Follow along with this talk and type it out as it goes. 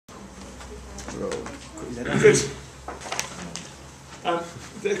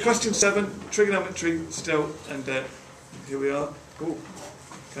Good. Question 7, trigonometry still, and here we are. Ooh.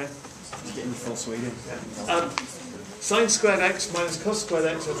 Okay. Getting full Sweden. Sine squared x minus cos squared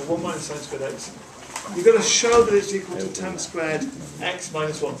x over 1 minus sine squared x. You've got to show that it's equal to tan squared x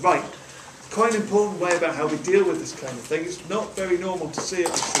minus 1. Right. Quite an important way about how we deal with this kind of thing. It's not very normal to see it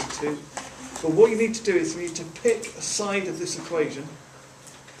with C2. But what you need to do is you need to pick a side of this equation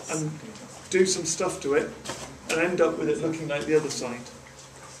and do some stuff to it and end up with it looking like the other side.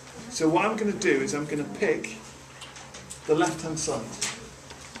 So what I'm going to do is I'm going to pick the left-hand side.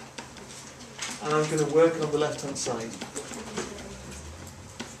 And I'm going to work on the left-hand side.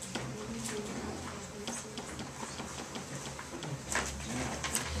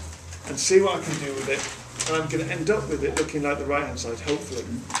 And see what I can do with it. And I'm going to end up with it looking like the right-hand side, hopefully.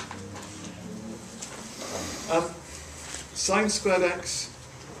 Sine squared x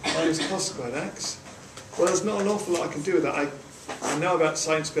minus cos squared x. Well, there's not an awful lot I can do with that. I know about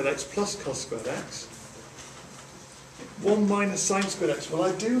sine squared x plus cos squared x. 1 minus sine squared x. Well,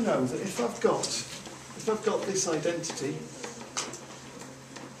 I do know that if I've got this identity,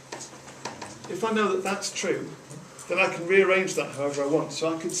 if I know that that's true, then I can rearrange that however I want.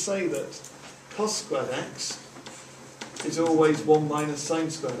 So I could say that cos squared x is always 1 minus sine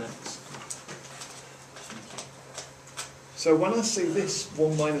squared x. So when I see this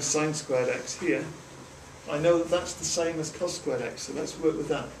 1 minus sine squared x here, I know that that's the same as cos squared x. So let's work with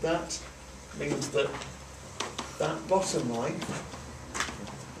that. That means that that bottom line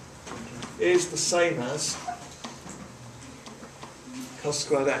is the same as cos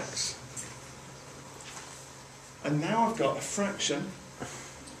squared x. And now I've got a fraction,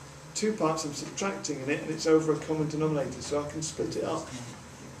 2 parts I'm subtracting in it, and it's over a common denominator, so I can split it up.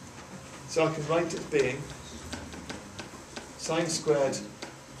 So I can write it being sine squared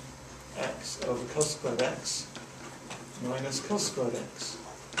x over cos squared x minus cos squared x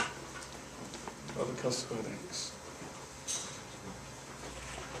over cos squared x.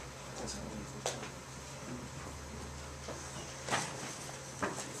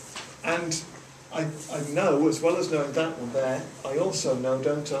 And I know, as well as knowing that one there, I also know,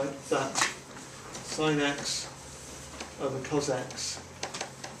 don't I, that sine x over cos x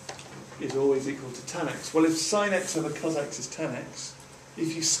is always equal to tan x. Well, if sine x over cos x is tan x,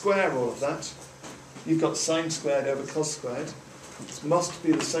 if you square all of that, you've got sine squared over cos squared. It must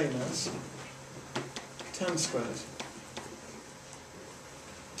be the same as tan squared.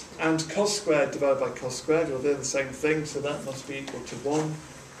 And cos squared divided by cos squared, well, they're the same thing, so that must be equal to 1.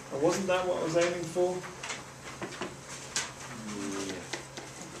 And wasn't that what I was aiming for?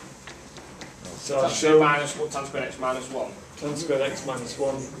 So I'll show minus what, tan squared x minus 1. Tan squared x minus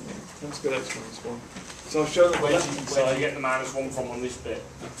 1. Tan squared x minus 1. So I'll show that where do you get the minus 1 from on this bit?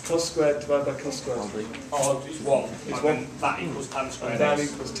 Cos squared divided by cos squared. Oh, it's 1. It's 1. That equals tan squared and x.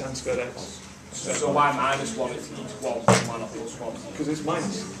 that equals tan squared x. So why minus 1 if it's 1? Why not plus 1? Because it's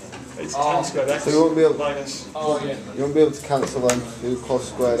minus. It's tan squared x. So you won't be able minus. Oh, yeah. You won't be able to cancel them do cos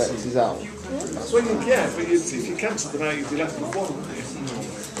squared x's out. Well, but if you cancel them out, you'd be left with 1, wouldn't you?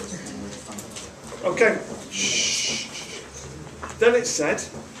 Okay. Then it said,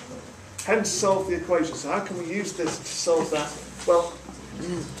 hence solve the equation. So how can we use this to solve that? Well,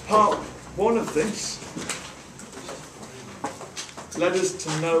 part 1 of this led us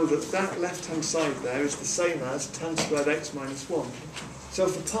to know that that left-hand side there is the same as tan squared x minus 1. So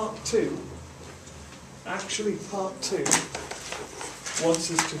for part 2, actually part 2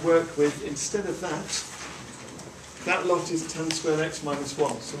 wants us to work with, instead of that lot is tan squared x minus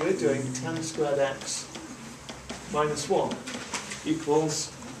 1. So we're doing tan squared x minus 1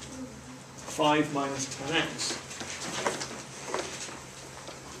 equals 5 minus tan x.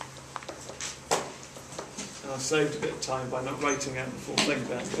 And I've saved a bit of time by not writing out the full thing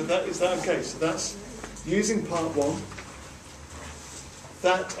there. But is that okay? So that's using part 1.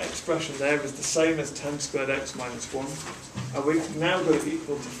 That expression there is the same as tan squared x minus 1. And we've now got it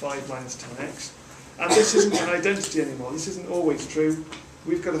equal to 5 minus tan x. And this isn't an identity anymore. This isn't always true.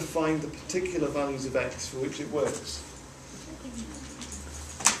 We've got to find the particular values of x for which it works.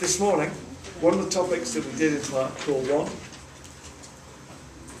 This morning, one of the topics that we did in part core 1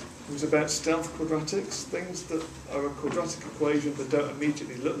 was about stealth quadratics, things that are a quadratic equation but don't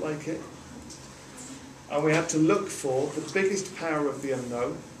immediately look like it. And we had to look for the biggest power of the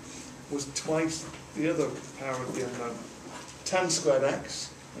unknown was twice the other power of the unknown, tan squared x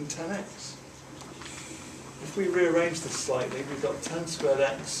and tan x. If we rearrange this slightly, we've got tan squared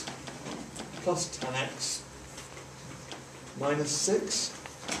x plus tan x minus 6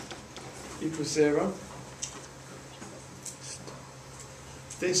 equals 0.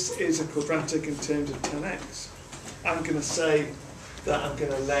 this is a quadratic in terms of 10x. I'm going to say that I'm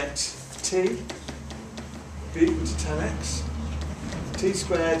going to let t be equal to 10x. T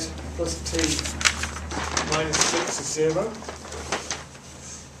squared plus t minus 6 is 0.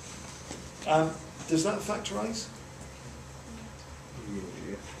 Does that factorise?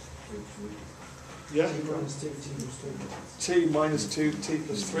 Yeah? T minus 2, t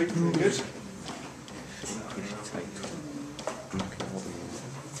plus 3, very good.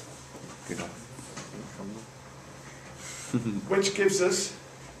 Which gives us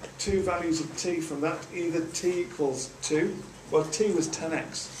two values of t from that. Either t equals 2, well t was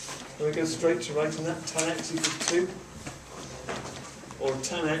 10x. Can we go straight to writing that? 10x equals 2. Or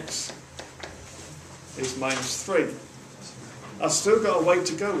 10x is minus 3. I've still got a way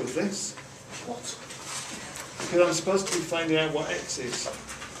to go with this. What? Because I'm supposed to be finding out what x is.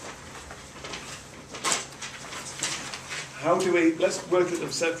 How do we, let's work at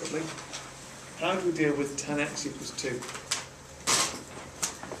them separately. How do we deal with 10x equals 2?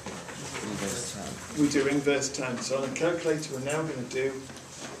 We do inverse tan. So on the calculator we're now going to do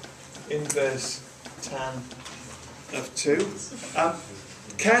inverse tan of 2.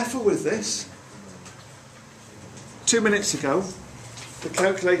 Careful with this. 2 minutes ago the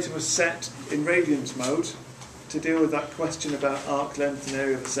calculator was set in radians mode to deal with that question about arc length and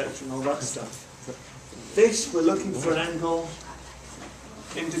area of a section and all that stuff. This, we're looking for an angle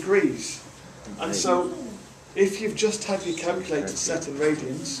in degrees. And so if you've just had your calculator set in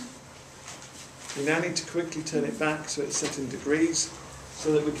radians, we now need to quickly turn it back so it's set in degrees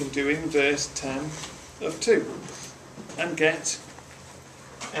so that we can do inverse tan of 2 and get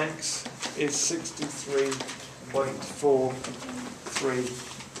x is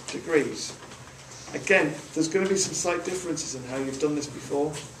 63.43 degrees. Again, there's going to be some slight differences in how you've done this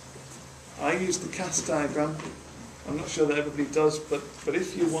before. I use the cast diagram. I'm not sure that everybody does, but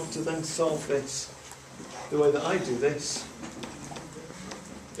if you want to then solve this the way that I do this,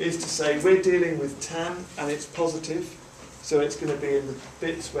 is to say we're dealing with tan and it's positive, so it's going to be in the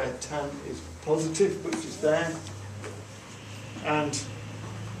bits where tan is positive, which is there, and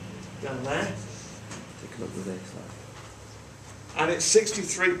down there. And it's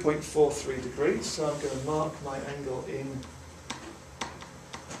 63.43 degrees, so I'm going to mark my angle in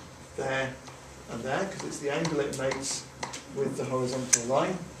there and there, because it's the angle it makes with the horizontal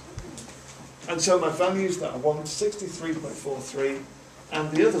line. And so my values that I want, 63.43, and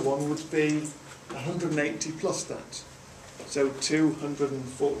the other one would be 180 plus that. So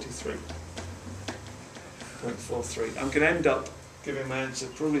 243.43. I'm going to end up giving my answer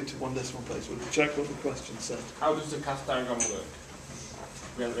probably to one decimal place. We'll check what the question said. How does the cast diagram work?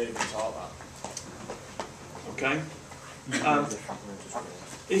 We haven't really been taught that. Okay.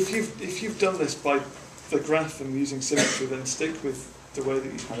 If you've done this by the graph and using symmetry, then stick with the way that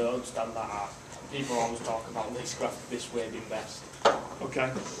you. I don't understand that. People always talk about this graph this way being best. Okay.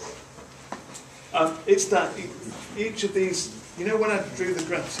 It's that each of these. You know when I drew the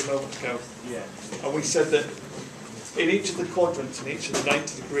graphs a moment ago? Yeah. And we said that in each of the quadrants, in each of the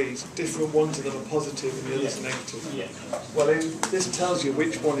 90 degrees, different ones of them are positive and the others are negative. Yeah. Well, this tells you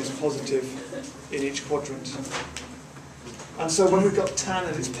which one is positive in each quadrant. And so when we've got tan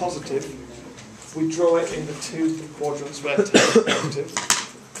and it's positive, we draw it in the two quadrants where tan is negative.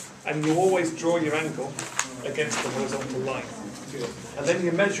 And you always draw your angle against the horizontal line. And then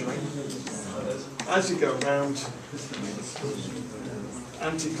you're measuring as you go round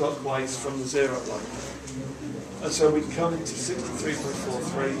anti-clockwise from the 0 line. And so we come to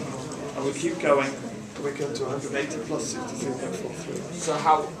 63.43 and we keep going and we come to 180 plus 63.43. So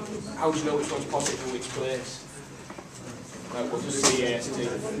how do you know which one's positive in which place? Like what does C, A, S, T?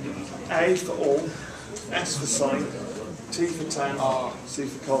 A for all, S for sine, T for tan, C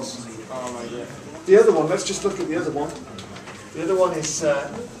for cos. Oh, right, yeah. The other one, let's just look at the other one. The other one is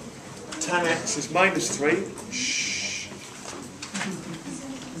tan x is minus 3. Shh.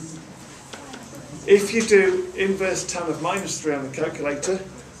 If you do inverse tan of minus 3 on the calculator,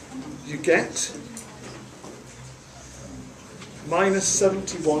 you get minus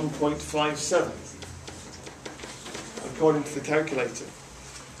 71.57, according to the calculator.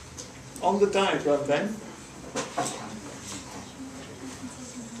 On the diagram then,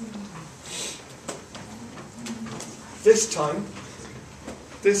 this time,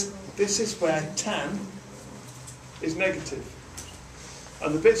 this is where tan is negative.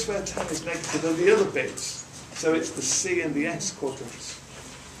 And the bits where tan is negative are the other bits. So it's the C and the S quadrants.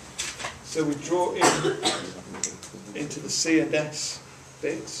 So we draw into the C and S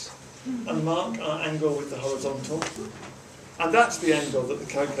bits and mark our angle with the horizontal. And that's the angle that the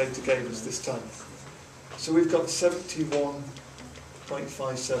calculator gave us this time. So we've got 71.57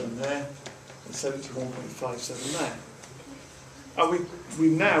 71.57 there, and 71.57 there.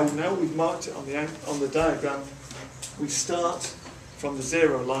 And now we've marked it on the diagram, we start from the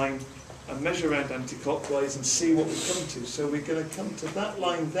 0 line and measure around anti-clockwise and see what we come to. So we're going to come to that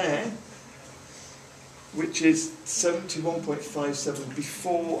line there, which is 71.57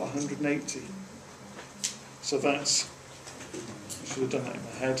 before 180. So that's, I should have done that in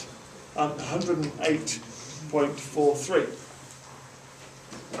my head, 108.43.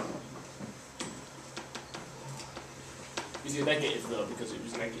 Is it negative though, because it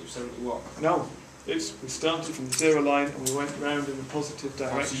was negative 71? No, we started from the 0 line and we went round in a positive So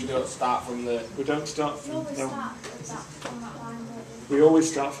direction. you don't start from the... We don't start from, You always no. start with that, from that line, don't you? We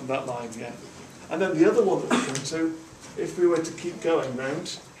always start from that line, yeah. And then the other one that we come to, if we were to keep going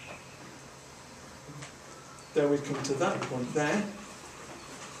round, then we'd come to that point there,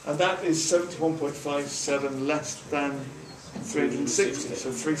 and that is 71.57 less than 360. So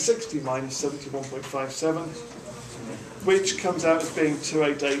 360 minus 71.57, which comes out as being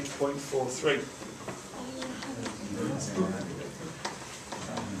 288.43.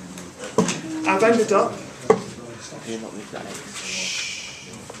 I've ended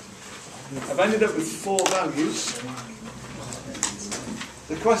up with 4 values.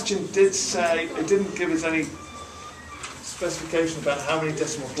 The question did say, it didn't give us any specification about how many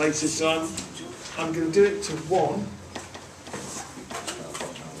decimal places, so I'm going to do it to 1.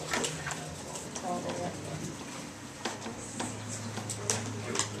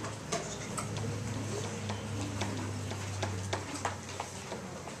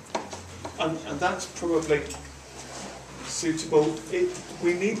 And that's probably suitable.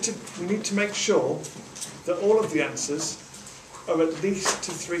 We need to make sure that all of the answers are at least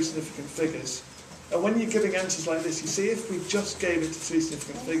to 3 significant figures. And when you're giving answers like this, you see, if we just gave it to 3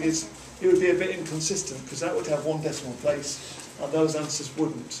 significant figures, it would be a bit inconsistent, because that would have 1 decimal place, and those answers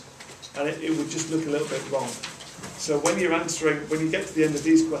wouldn't. And it would just look a little bit wrong. So when you're answering, when you get to the end of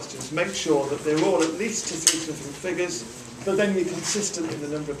these questions, make sure that they're all at least to 3 significant figures, but then you're consistent in the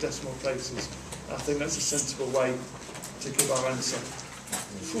number of decimal places. I think that's a sensible way to give our answer.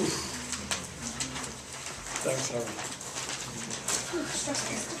 Whew. Thanks, Harry.